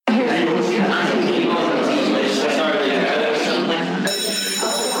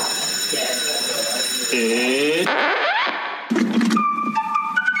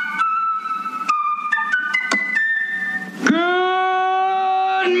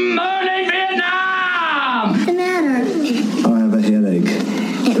Morning, Vietnam! What's the matter? I have a headache.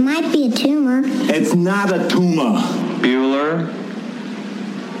 It might be a tumor. It's not a tumor. Bueller.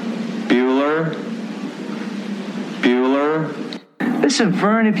 Listen,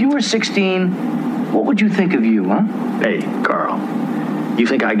 Vern, if you were 16, what would you think of you, huh? Hey, Carl. You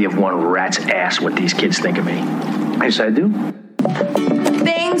think I give one rat's ass what these kids think of me? Yes, I do.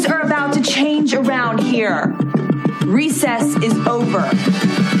 Things are about to change around here. Recess is over.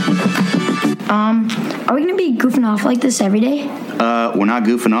 Are we gonna be goofing off like this every day? We're not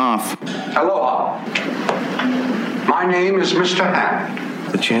goofing off. Aloha. My name is Mr.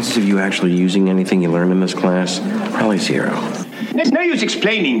 Hammond. The chances of you actually using anything you learned in this class, probably zero. It's no use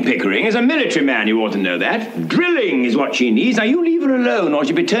explaining, Pickering. As a military man, you ought to know that. Drilling is what she needs. Now, you leave her alone, or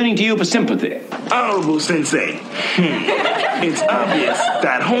she'll be turning to you for sympathy. Honorable Sensei, it's obvious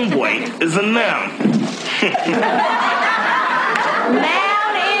that homeboy is a noun.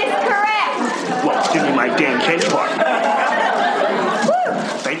 Noun is correct. Well, give me my damn candy bar.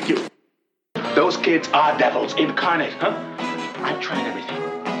 Thank you. Those kids are devils incarnate, huh? I've tried everything.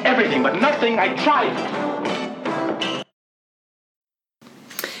 Everything, but nothing I tried.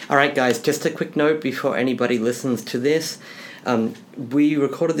 Alright guys, just a quick note before anybody listens to this. We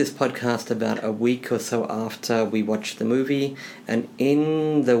recorded this podcast about a week or so after we watched the movie, and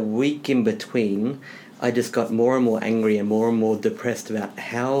in the week in between, I just got more and more angry and more depressed about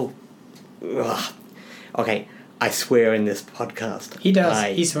how... Ugh. Okay, I swear in this podcast. He does,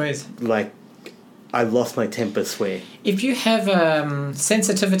 he swears. I lost my temper swear. If you have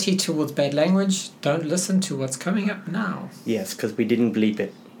sensitivity towards bad language, don't listen to what's coming up now. Yes, because we didn't bleep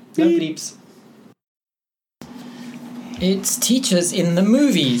it. No bleeps. It's teachers in the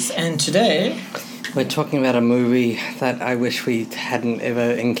movies, and today... We're talking about a movie that I wish we hadn't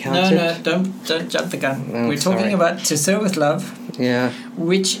ever encountered. No, don't jump the gun. No, We're talking about To Sir With Love. Yeah.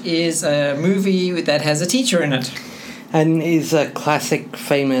 Which is a movie that has a teacher in it. And is a classic,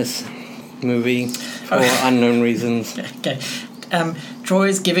 famous movie for unknown reasons. Okay.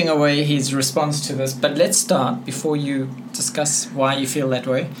 Troy's giving away his response to this, but let's start, before you discuss why you feel that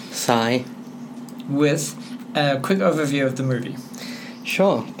way, with a quick overview of the movie.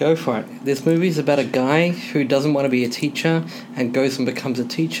 Sure, go for it. This movie is about a guy who doesn't want to be a teacher and goes and becomes a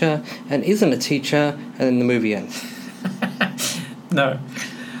teacher and isn't a teacher, and then the movie ends. No.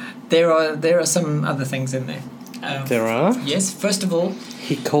 There are some other things in there. There are? Yes, first of all...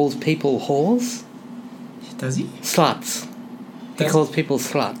 He calls people whores? Does he? Sluts. He calls people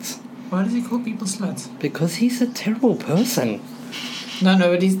sluts. Why does he call people sluts? Because he's a terrible person.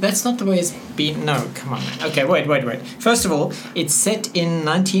 No, that's not the way it's been... No, come on. Okay, wait. First of all, it's set in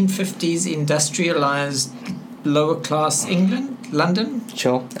 1950s industrialised lower-class England, London.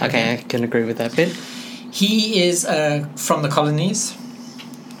 Sure. Okay, I can agree with that bit. He is from the colonies.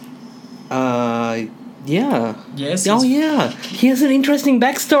 Yeah. Yes. Oh, yeah. He has an interesting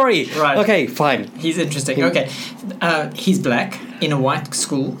backstory. Right. Okay, fine. He's interesting. Okay. He's black in a white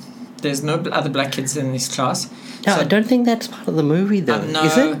school. There's no other black kids in this class. No, I don't think that's part of the movie, though. No.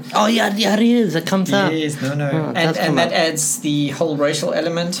 Is it? Oh, yeah, it is. It comes up. Yes, no. Oh, and that adds the whole racial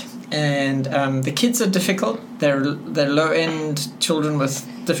element. And the kids are difficult. They're low-end children with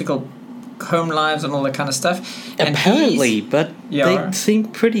difficult home lives and all that kind of stuff. And apparently, but they seem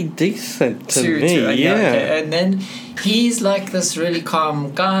pretty decent to me. Yeah. Okay. And then he's like this really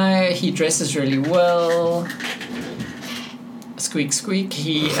calm guy. He dresses really well. Squeak, squeak.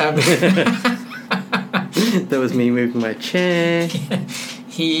 He... That was me moving my chair.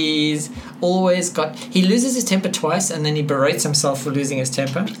 He's always got... He loses his temper twice and then he berates himself for losing his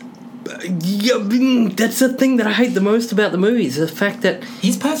temper. Yeah, that's the thing that I hate the most about the movie, is the fact that...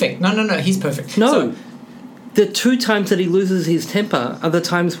 He's perfect. No, he's perfect. No. The two times that he loses his temper are the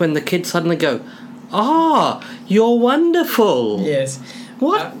times when the kids suddenly go, you're wonderful. Yes.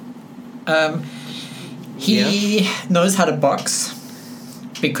 What? He knows how to box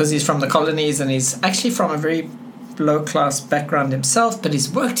because he's from the colonies and he's actually from a very low-class background himself, but he's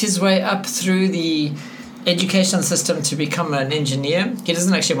worked his way up through the education system to become an engineer. He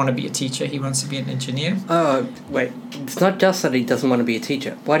doesn't actually want to be a teacher. He wants to be an engineer. Oh, wait. It's not just that he doesn't want to be a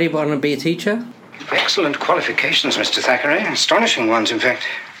teacher. Why do you want to be a teacher? Excellent qualifications, Mr. Thackeray. Astonishing ones, in fact.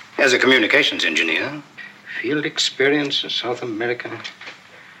 As a communications engineer, field experience in South America.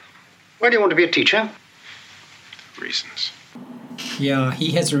 Why do you want to be a teacher? Reasons. Yeah,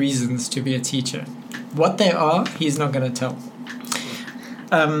 he has reasons to be a teacher. What they are, he's not going to tell.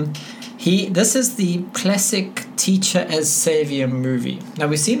 This is the classic teacher as savior movie. Now,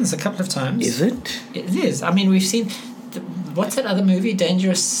 we've seen this a couple of times. Is it? It is. I mean, we've seen... what's that other movie?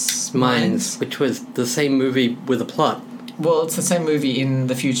 Dangerous Minds? Which was the same movie with a plot. Well, it's the same movie in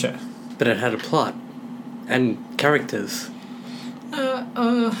the future. But it had a plot and characters.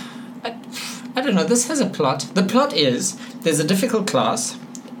 I don't know. This has a plot. The plot is there's a difficult class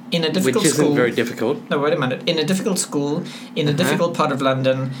in a difficult Which school. isn't very difficult. No, wait a minute. In a difficult school, in a difficult part of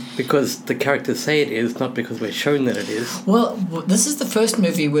London. Because the characters say it is, not because we're shown that it is. Well, this is the first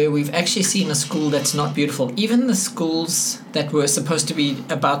movie where we've actually seen a school that's not beautiful. Even the schools that were supposed to be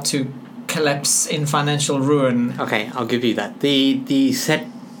about to collapse in financial ruin. Okay, I'll give you that. The set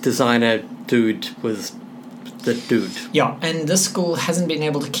designer dude was the dude. Yeah, and this school hasn't been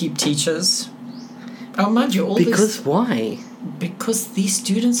able to keep teachers. Oh, mind you, why? Because these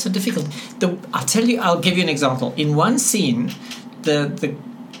students are difficult. I'll give you an example. In one scene, the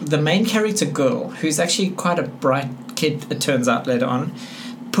main character girl, who's actually quite a bright kid, it turns out later on,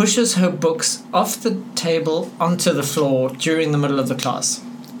 pushes her books off the table onto the floor during the middle of the class.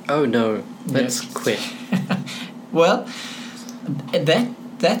 Oh no, let's quit. Well,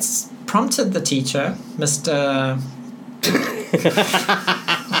 that's prompted the teacher, Mr.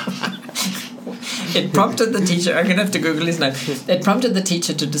 It prompted the teacher, I'm going to have to Google his name. It prompted the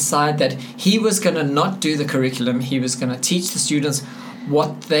teacher to decide that he was going to not do the curriculum. He was going to teach the students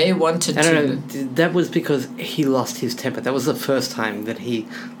what they wanted to. No, that was because he lost his temper. That was the first time that he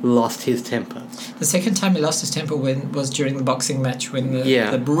lost his temper. The second time he lost his temper was during the boxing match when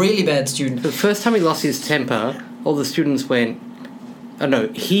the really bad student. The first time he lost his temper, all the students went, oh no,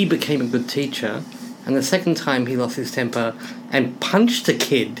 he became a good teacher. And the second time he lost his temper and punched a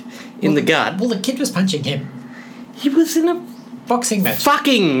kid in the gut. Well, the kid was punching him. He was in a boxing match.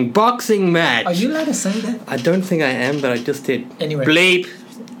 Fucking boxing match. Are you allowed to say that? I don't think I am, but I just did. Anyway. Bleep.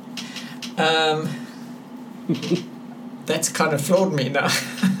 That's kind of floored me now.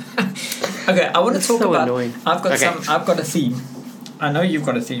 Okay, I want to talk about. Annoying. I've got a theme. I know you've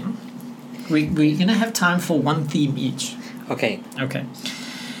got a theme. We're gonna have time for one theme each. Okay. Okay.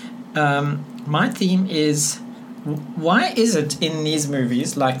 My theme is, why is it in these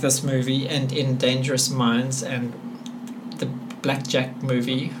movies, like this movie and in Dangerous Minds and the Blackjack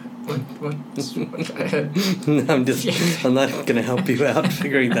movie? I'm not going to help you out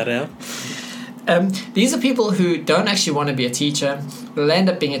figuring that out. These are people who don't actually want to be a teacher. They'll end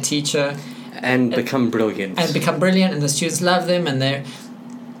up being a teacher. And become brilliant. And the students love them, and they're...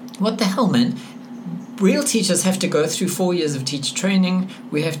 What the hell, man? Real teachers have to go through 4 years of teacher training.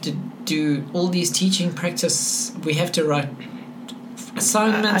 We have to do all these teaching practice. We have to write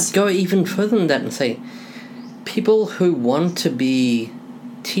assignments. I'd go even further than that and say people who want to be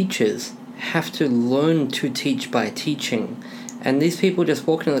teachers have to learn to teach by teaching. And these people just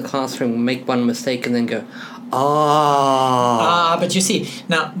walk into the classroom, make one mistake, and then go, but you see,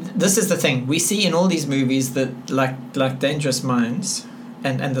 now, this is the thing. We see in all these movies that, like Dangerous Minds...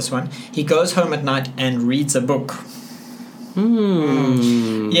 And this one, he goes home at night and reads a book.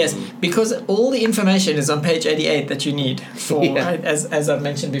 Yes, because all the information is on page 88 that you need for, as I've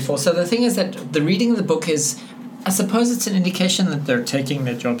mentioned before. So the thing is that the reading of the book is, I suppose it's an indication that they're taking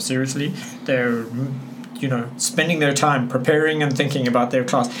their job seriously. They're, spending their time preparing and thinking about their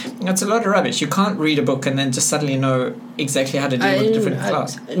class. That's a lot of rubbish. You can't read a book and then just suddenly know exactly how to deal with a different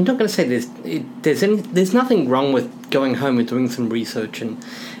class. I'm not going to say there's nothing wrong with going home and doing some research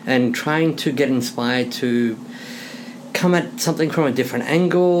and trying to get inspired to come at something from a different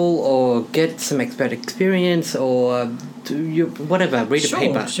angle or get some expert experience or read a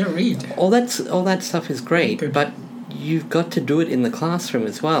paper. Sure, read. All that stuff is great, but you've got to do it in the classroom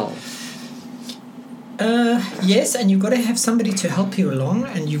as well. Yes, and you've got to have somebody to help you along,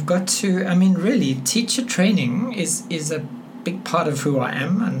 and you've got to, really, teacher training is a big part of who I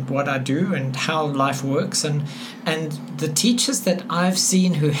am and what I do and how life works, and the teachers that I've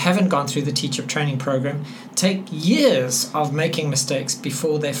seen who haven't gone through the teacher training program take years of making mistakes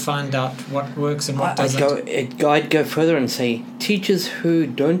before they find out what works and what doesn't. I'd go further and say teachers who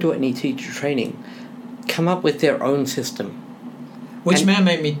don't do any teacher training come up with their own system. Which may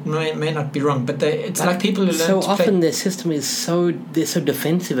not be wrong, but it's like people who learn so to often their system is they're so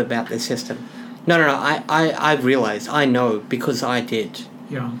defensive about their system. No, I've realised, I know, because I did.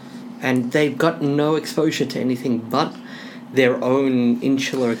 Yeah. And they've got no exposure to anything but their own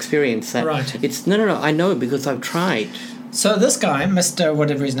insular experience. Right. It's no, I know because I've tried. So this guy, Mr.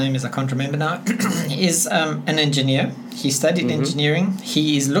 whatever his name is, I can't remember now, is an engineer. He studied engineering.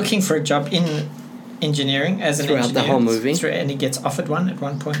 He is looking for a job in engineering as an engineer. Throughout the whole movie. And he gets offered one at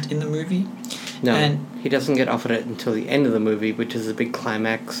one point in the movie. No, he doesn't get offered it until the end of the movie, which is a big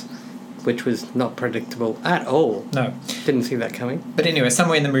climax, which was not predictable at all. No. Didn't see that coming. But anyway,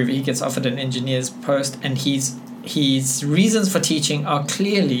 somewhere in the movie he gets offered an engineer's post, and his reasons for teaching are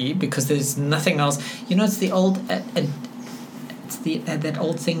clearly because there's nothing else. It's the old it's that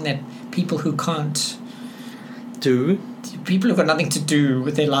old thing that people who can't people who've got nothing to do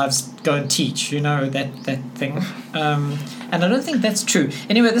with their lives go and teach, you know, that thing. And I don't think that's true.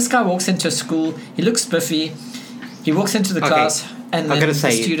 Anyway, this guy walks into a school, he looks spiffy, he walks into the class, and then the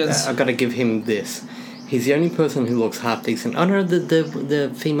students... I've got to give him this. He's the only person who looks half decent. Oh no,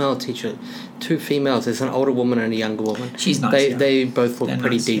 the female teacher, 2 females, there's an older woman and a younger woman. She's nice. They both look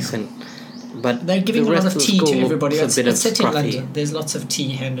pretty nice, decent. Yeah. But they're giving the a lot rest of of the tea school to everybody. looks a bit It's set in scruffy. London. There's lots of tea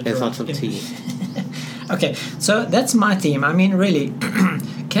handed There's around. lots of tea. Okay, so that's my theme. I mean, really,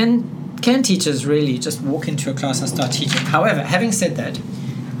 can teachers really just walk into a class and start teaching? However, having said that...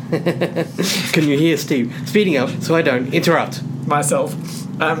 Can you hear Steve speeding up so I don't interrupt myself?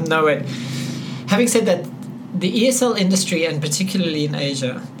 No, wait. Having said that, the ESL industry, and particularly in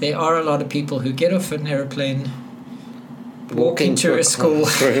Asia, there are a lot of people who get off an aeroplane, walk into a school,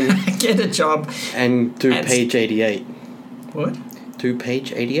 get a job, and do page 88. What? Do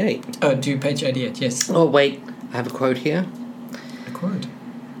page 88. Oh, do page 88, yes. Oh, wait. I have a quote here. A quote?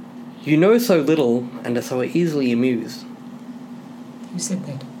 You know so little and are so easily amused. Who said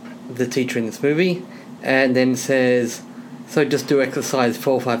that? The teacher in this movie. And then says, so just do exercise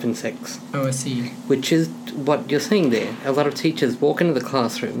 4, 5, and 6. Oh, I see. Which is what you're saying there. A lot of teachers walk into the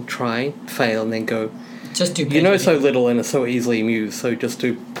classroom, try, fail, and then go, just do page you know 88. so little and are so easily amused, so just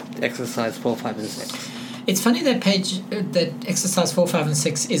do exercise 4, 5, and 6. It's funny that that exercise 4, 5, and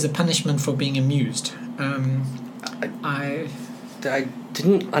 6 is a punishment for being amused. I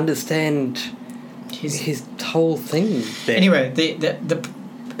didn't understand his whole thing there. Anyway,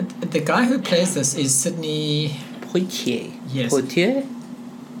 the guy who plays this is Sidney Poitier. Yes. Poitier?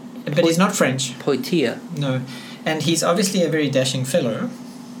 But he's not French. Poitier. No. And he's obviously a very dashing fellow.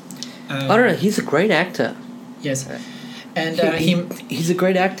 I don't know, he's a great actor. Yes. And he's a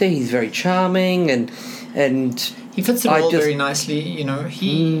great actor, he's very charming, and he fits the role very nicely, you know.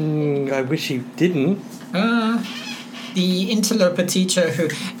 I wish he didn't. The interloper teacher who...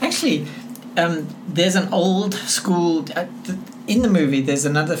 Actually, there's an old school... in the movie, there's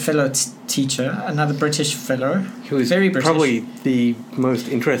another fellow teacher, another British fellow. Who is very British. Probably the most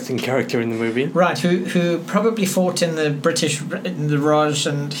interesting character in the movie. Right, who probably fought in the Raj,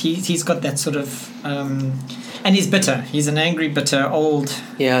 and he's got that sort of... and he's bitter. He's an angry, bitter, old...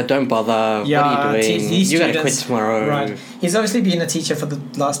 Yeah, don't bother. Yeah, what are you doing? You're going to quit tomorrow. Right. He's obviously been a teacher for the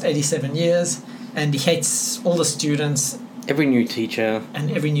last 87 years, and he hates all the students. Every new teacher.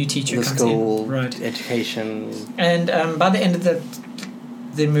 And every new teacher the comes school, in. Right. Education. And by the end of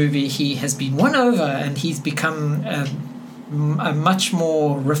the movie, he has been won over, and he's become a much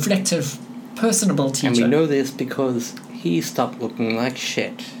more reflective, personable teacher. And we know this because he stopped looking like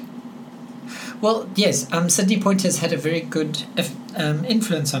shit. Well, yes, Sidney Poitier's had a very good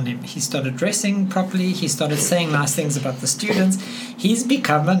influence on him. He started dressing properly. He started saying nice things about the students. He's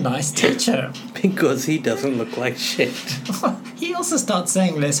become a nice teacher. Because he doesn't look like shit. He also starts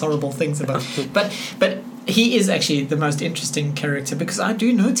saying less horrible things about... But he is actually the most interesting character, because I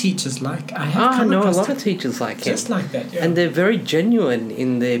do know teachers like... I know a lot of teachers like him. Just like that, yeah. And they're very genuine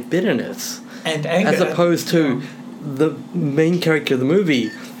in their bitterness. And anger. As opposed to the main character of the movie,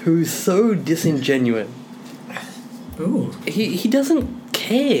 who's so disingenuous. Ooh. He doesn't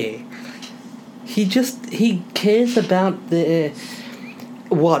care. He cares about the...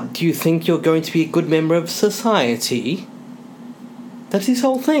 What, do you think you're going to be a good member of society? That's his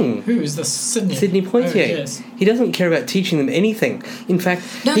whole thing. Who is this? Sidney Poitier. Oh, yes. He doesn't care about teaching them anything. In fact,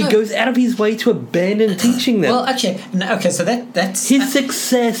 he goes out of his way to abandon teaching them. Well, okay, so that's... His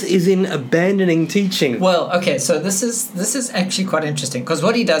success is in abandoning teaching. Well, okay, so this is actually quite interesting, because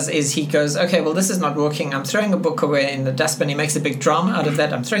what he does is he goes, okay, well, this is not working. I'm throwing a book away in the dustbin. He makes a big drama out of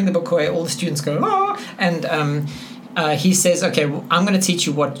that. I'm throwing the book away. All the students go, oh, and he says, okay, well, I'm going to teach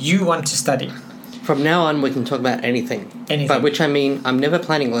you what you want to study. From now on, we can talk about anything. By which I mean, I'm never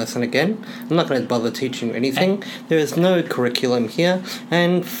planning a lesson again. I'm not going to bother teaching you anything. There is no curriculum here,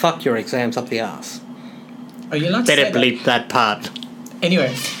 and fuck your exams up the arse. Are you allowed to say Better bleep that part.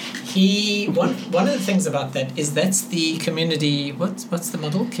 Anyway, one of the things about that is that's the community. What's the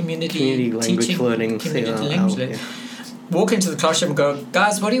model? Community language teaching, learning. Community language learning. Walk into the classroom and go,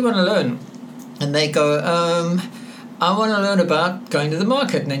 guys, what do you want to learn? And they go, I want to learn about going to the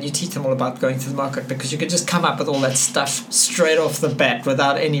market. And then you teach them all about going to the market, because you can just come up with all that stuff straight off the bat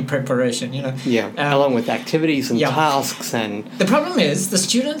without any preparation, you know. Yeah, along with activities and tasks and... The problem is the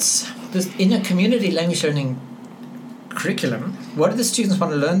students, in a community language learning curriculum, what do the students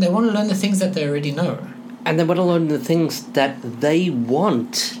want to learn? They want to learn the things that they already know. And they want to learn the things that they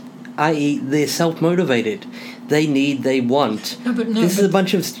want, i.e. they're self-motivated. They want. No, This is a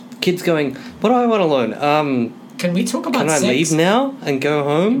bunch of kids going, what do I want to learn? Can we talk about Can I sex? leave now and go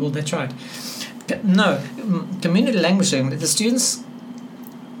home? Well, that's right. No, community language learning. The students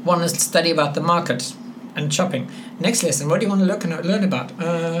want to study about the market and shopping. Next lesson, what do you want to look and learn about?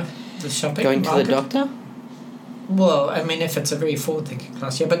 The shopping. Going to market? the doctor? Well, I mean, if it's a very forward-thinking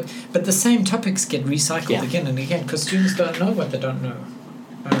class, yeah, but the same topics get recycled again and again because students don't know what they don't know.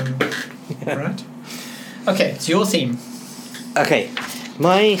 Right? Okay, it's your theme. Okay,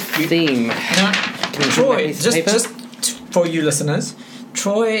 my theme. Now, Troy, just for you listeners,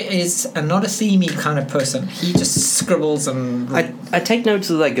 Troy is not a themey kind of person. He just scribbles and... I take notes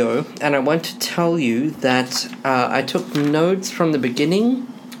as I go, and I want to tell you that I took notes from the beginning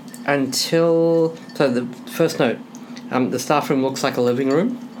until... So the first note, the staff room looks like a living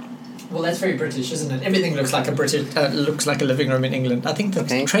room. Well, that's very British, isn't it? Everything looks like a living room in England. I think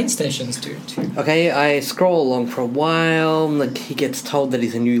the train stations do too. Okay, I scroll along for a while. Like he gets told that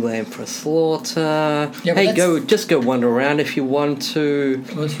he's a new lamb for a slaughter. Yeah, hey, just go wander around if you want to.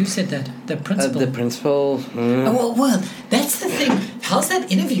 Well, who said that? The principal. The principal. Oh, well, that's the thing. How's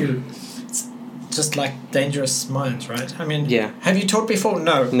that interview? It's just like Dangerous Minds, right? I mean, have you taught before?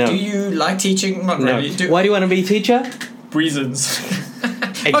 No. Do you like teaching? Not really. Why do you want to be a teacher? Reasons.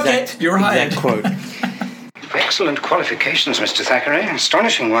 Okay, you're hired. Exact quote. Excellent qualifications, Mr. Thackeray.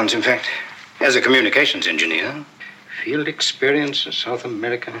 Astonishing ones, in fact. As a communications engineer, field experience in South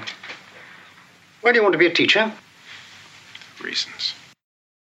America. Why do you want to be a teacher? Reasons.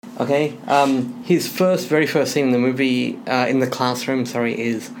 Okay, his very first scene in the movie, in the classroom,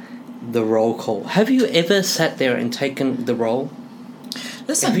 is the roll call. Have you ever sat there and taken the roll?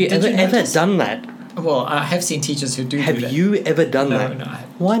 Listen, have you ever done that? Well, I have seen teachers who do that. Have you ever done that? No, I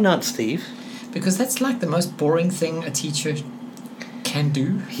haven't. Why not, Steve? Because that's like the most boring thing a teacher can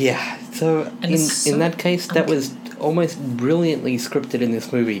do. Yeah, so in that case, that was almost brilliantly scripted in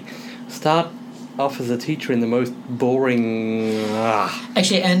this movie. Start off as a teacher in the most boring...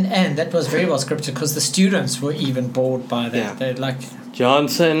 Actually, and that was very well scripted because the students were even bored by that. Yeah. They're like...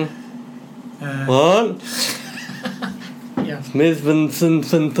 Johnson. What? Yeah. Miss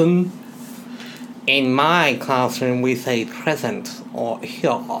Vincent. In my classroom, we say present or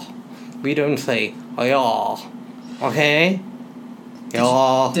here. We don't say yeah. Okay?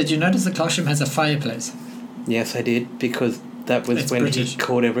 Yeah. Did you notice the classroom has a fireplace? Yes, I did, because that was It's when British. he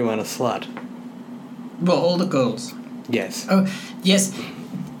called everyone a slut. Well, all the girls. Yes. Oh, yes.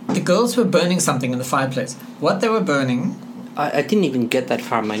 The girls were burning something in the fireplace. What they were burning... I didn't even get that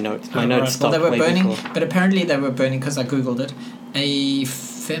far in my notes. My notes stopped Well, they were way burning, before. but apparently they were burning, because I googled it, a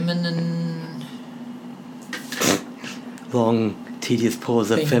feminine... Long, tedious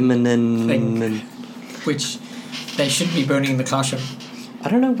pause, a Thing. feminine... which they should be burning in the classroom. I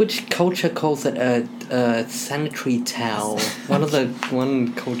don't know which culture calls it a sanitary towel.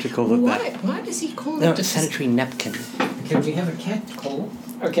 One culture calls it that. Why does he call No, it a sanitary napkin. Okay, we have a cat call.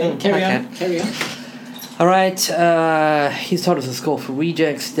 Okay, Oh, carry hi, on. cat. Carry on. Alright, he's told us to score for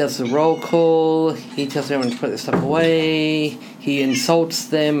rejects, he does the roll call, he tells everyone to put their stuff away, he insults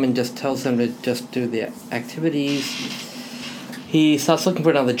them and just tells them to just do their activities. He starts looking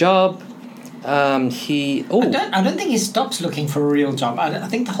for another job. I don't think he stops looking for a real job. I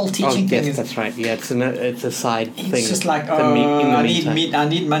think the whole teaching thing is... that's right. Yeah, it's a side thing. It's just like, I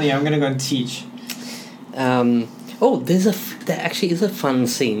need money, I'm going to go and teach. There actually is a fun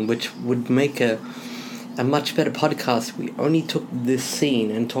scene which would make a much better podcast. We only took this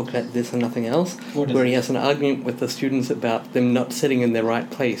scene and talked about this and nothing else, where he has an argument with the students about them not sitting in their right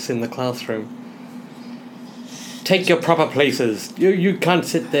place in the classroom. Take your proper places. You can't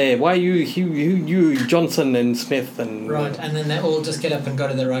sit there. Why you Johnson and Smith and... Right, and then they all just get up and go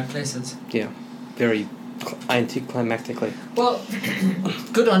to their right places. Yeah, very anticlimactically. Well,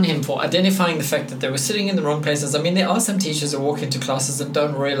 good on him for identifying the fact that they were sitting in the wrong places. I mean, there are some teachers who walk into classes and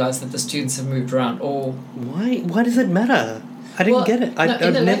don't realise that the students have moved around. Or why does it matter? I didn't get it.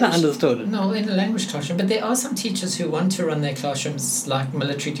 I've never understood it. No, in the language classroom. But there are some teachers who want to run their classrooms like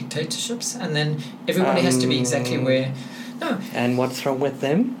military dictatorships, and then everybody has to be exactly where... No. And what's wrong with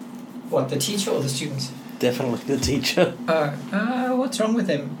them? What, the teacher or the students? Definitely the teacher. What's wrong with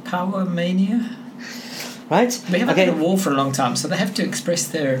them? Power mania? Right? They haven't been at war for a long time, so they have to express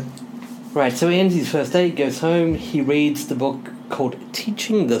their... Right, so he ends his first day, goes home, he reads the book called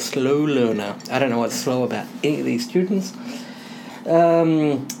Teaching the Slow Learner. I don't know what's slow about any of these students.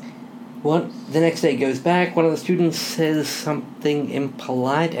 The next day he goes back, one of the students says something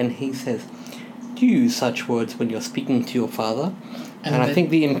impolite, and he says, "Do you use such words when you're speaking to your father?" And I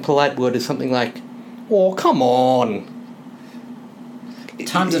think the impolite word is something like, "Oh, come on."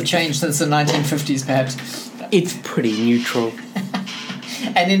 Times have changed since the 1950s, perhaps. It's pretty neutral.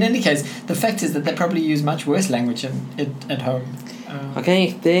 And in any case, the fact is that they probably use much worse language at home.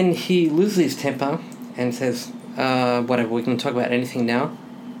 Okay, then he loses his temper and says, whatever, we can talk about anything now.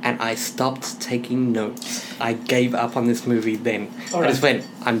 And I stopped taking notes. I gave up on this movie then. I just went,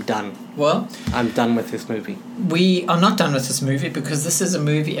 I'm done. Well, I'm done with this movie. We are not done with this movie because this is a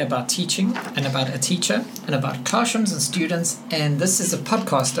movie about teaching and about a teacher and about classrooms and students, and this is a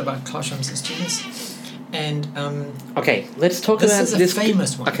podcast about classrooms and students. And okay, let's talk about this. This is a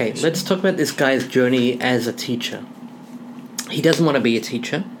famous one. Okay, let's talk about this guy's journey as a teacher. He doesn't want to be a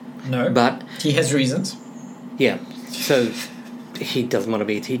teacher. No, but he has reasons. Yeah, so he doesn't want to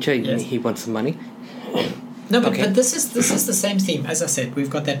be a teacher. Yes. He wants some money. No, but this is the same theme. As I said, we've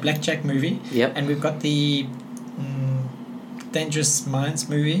got that Blackjack movie. Yep. And we've got the Dangerous Minds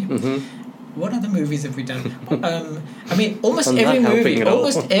movie. Mm-hmm. What other movies have we done? I mean, almost every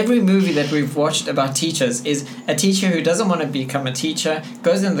movie that we've watched about teachers is a teacher who doesn't want to become a teacher,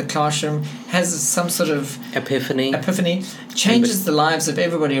 goes into the classroom, has some sort of epiphany, changes the lives of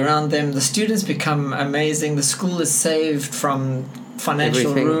everybody around them. The students become amazing. The school is saved from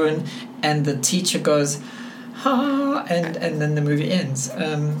financial ruin, and the teacher goes, and then the movie ends.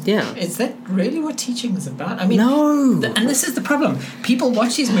 Is that really what teaching is about? I mean, no. And this is the problem. People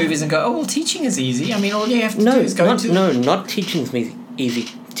watch these movies and go, "Oh, well, teaching is easy. I mean, all you have to do is go into..." No, not teaching is easy.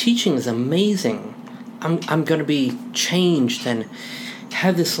 Teaching is amazing. I'm going to be changed and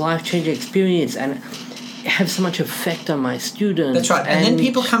have this life-changing experience and have so much effect on my students. That's right. And then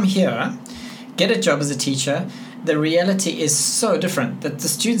people come here, get a job as a teacher. The reality is so different that the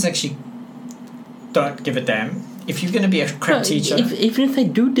students actually don't give a damn. If you're going to be a crap teacher... Even if they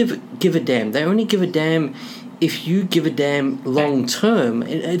do give a damn, they only give a damn if you give a damn long term.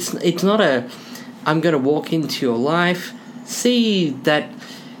 It's not a, I'm going to walk into your life, see that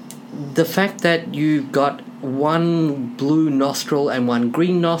the fact that you've got one blue nostril and one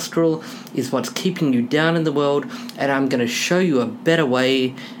green nostril is what's keeping you down in the world, and I'm going to show you a better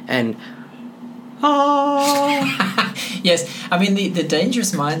way, and... Yes, I mean the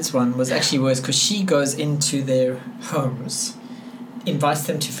Dangerous Minds one was actually worse because she goes into their homes, invites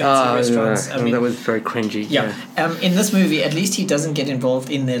them to fancy restaurants. I mean, that was very cringy. Yeah. In this movie, at least he doesn't get involved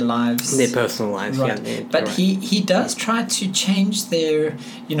in their lives, their personal lives. Right. Yeah, but he does try to change their.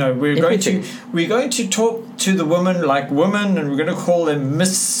 We're going to talk to the woman like woman, and we're going to call them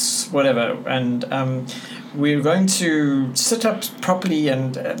Miss whatever, and we're going to sit up properly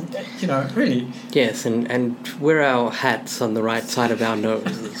and, really. Yes, and wear our hats on the right side of our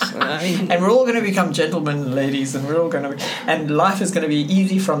noses. And we're all going to become gentlemen, ladies, and we're all going to... And life is going to be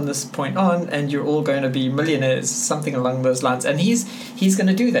easy from this point on, and you're all going to be millionaires, something along those lines. And he's going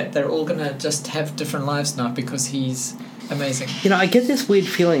to do that. They're all going to just have different lives now because he's amazing. I get this weird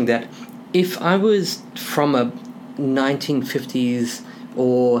feeling that if I was from a 1950s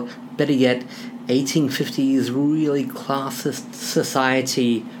or, better yet, 1850s really classist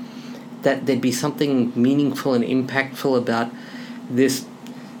society, that there'd be something meaningful and impactful about this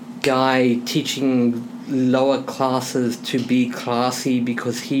guy teaching lower classes to be classy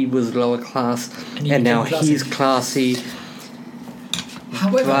because he was lower class and now he's classy.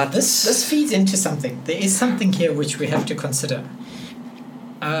 However, this feeds into something. There is something here which we have to consider.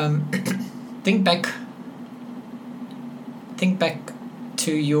 Think back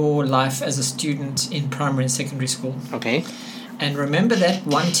to your life as a student in primary and secondary school. Okay. And remember that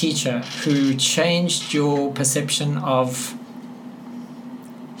one teacher who changed your perception of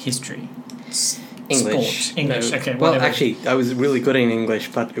history. English. Sport. English, okay. Well, whatever. actually, I was really good in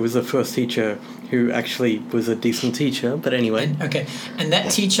English, but it was the first teacher who actually was a decent teacher, but anyway. And that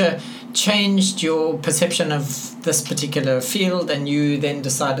teacher changed your perception of this particular field, and you then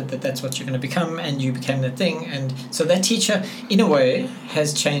decided that that's what you're going to become, and you became that thing. And so that teacher, in a way,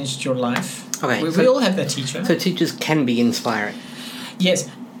 has changed your life. Okay. We all have that teacher. So teachers can be inspiring. Yes.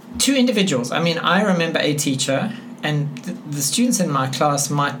 To individuals. I mean, I remember a teacher, and the students in my class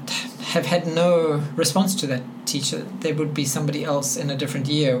might have had no response to that teacher. There would be somebody else in a different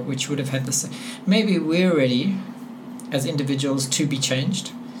year which would have had this. Maybe we're ready as individuals to be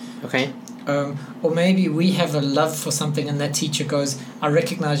changed. Okay. Or maybe we have a love for something and that teacher goes, I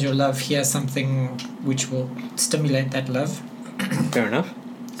recognize your love, here's something which will stimulate that love. Fair enough.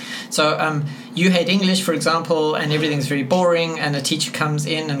 So you hate English, for example, and everything's very boring, and a teacher comes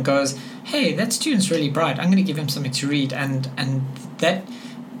in and goes, hey, that student's really bright, I'm going to give him something to read, and that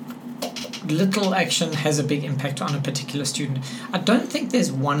little action has a big impact on a particular student. I don't think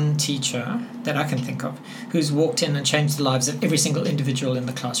there's one teacher that I can think of who's walked in and changed the lives of every single individual in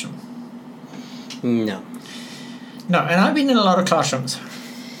the classroom. No, and I've been in a lot of classrooms.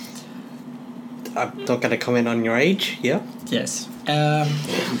 I'm not going to comment on your age, yeah? Yes.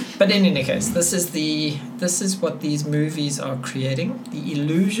 But in any case, this is what these movies are creating: the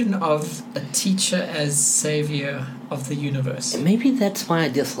illusion of a teacher as savior of the universe. Maybe that's why I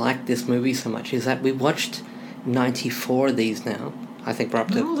dislike this movie so much. Is that we watched 94 of these now. I think we're up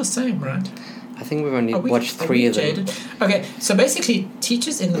to. They're all the same, right? I think we've only watched 3 of them. Jaded? Okay, so basically,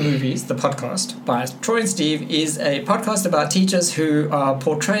 Teachers in the Movies, the podcast by Troy and Steve, is a podcast about teachers who are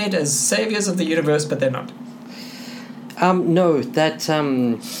portrayed as saviors of the universe, but they're not. No, that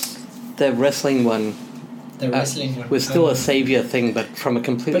the wrestling one. The wrestling one was still a savior thing, but from a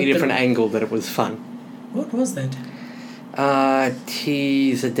completely different angle. That it was fun. What was that?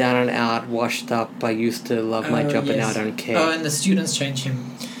 He's a down and out, washed up. I used to love my job, and now I don't care. Oh, and the students change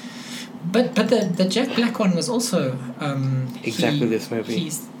him. But the Jack Black one was also exactly this movie.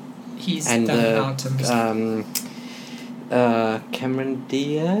 He's and down and out. Cameron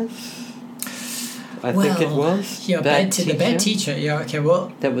Diaz. I think it was. Yeah, the bad teacher. Yeah, okay,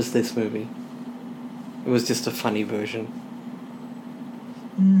 well... That was this movie. It was just a funny version.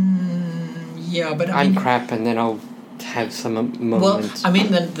 Yeah, but I'm crap, and then I'll have some moments. Well, I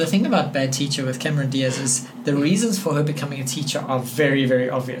mean, the thing about Bad Teacher with Cameron Diaz is the reasons for her becoming a teacher are very, very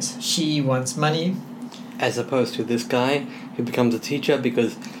obvious. She wants money. As opposed to this guy who becomes a teacher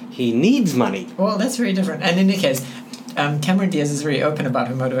because he needs money. Well, that's very different. And in any case... Cameron Diaz is very open about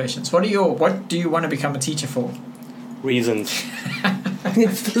her motivations. What do you want to become a teacher for? Reasons.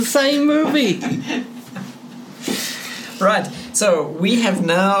 It's the same movie. Right. So we have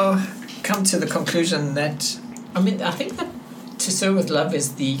now come to the conclusion that I think that To Sir With Love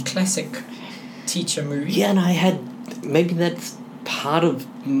is the classic teacher movie. Yeah, and maybe that's part of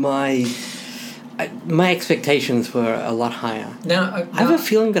my expectations were a lot higher. Now, I have a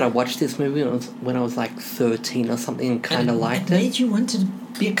feeling that I watched this movie when I was like 13 or something and kind of liked it. It made you want to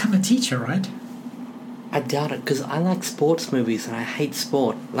become a teacher, right? I doubt it, because I like sports movies and I hate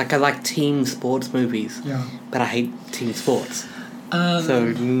sport. Like, I like team sports movies, but I hate team sports.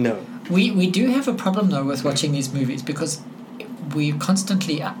 So, no. We do have a problem, though, with watching these movies, because we're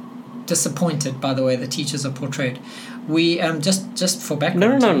constantly disappointed by the way the teachers are portrayed. We just for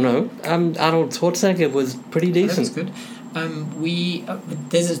background. No. Arnold Schwarzenegger was pretty decent. That's good.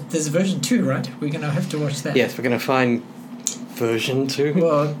 There's a version 2, right? We're gonna have to watch that. Yes, we're gonna find version 2.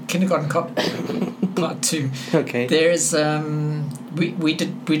 Well, Kindergarten Cop Part 2. Okay. There's we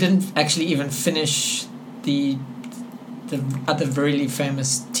didn't actually even finish the other really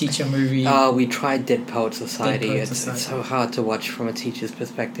famous teacher movie. We tried Dead Poet Society. It's so hard to watch from a teacher's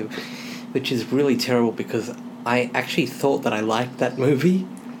perspective, which is really terrible because I actually thought that I liked that movie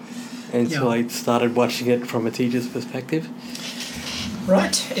until I started watching it from a teacher's perspective.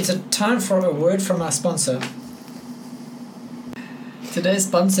 Right, it's a time for a word from our sponsor. Today's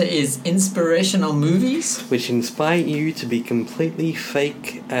sponsor is Inspirational Movies, which inspire you to be completely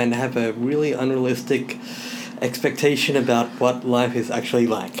fake and have a really unrealistic expectation about what life is actually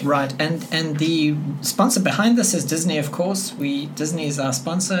like. Right, and the sponsor behind this is Disney, of course. Disney is our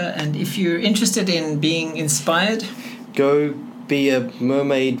sponsor, and if you're interested in being inspired, go be a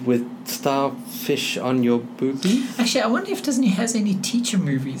mermaid with starfish on your boobie. Actually, I wonder if Disney has any teacher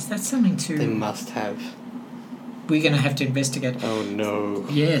movies. That's something to... They must have. We're going to have to investigate. Oh no.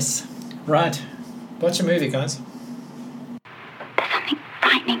 Yes. Right. Watch a movie, guys. There's something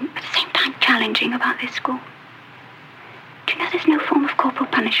frightening, but at the same time challenging about this school. Do you know there's no form of corporal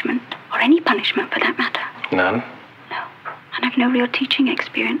punishment, or any punishment for that matter? None? No. And I've no real teaching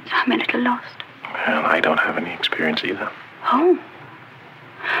experience. I'm a little lost. Well, I don't have any experience either. Oh.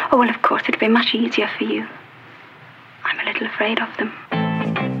 Oh, well, of course, it'd be much easier for you. I'm a little afraid of them.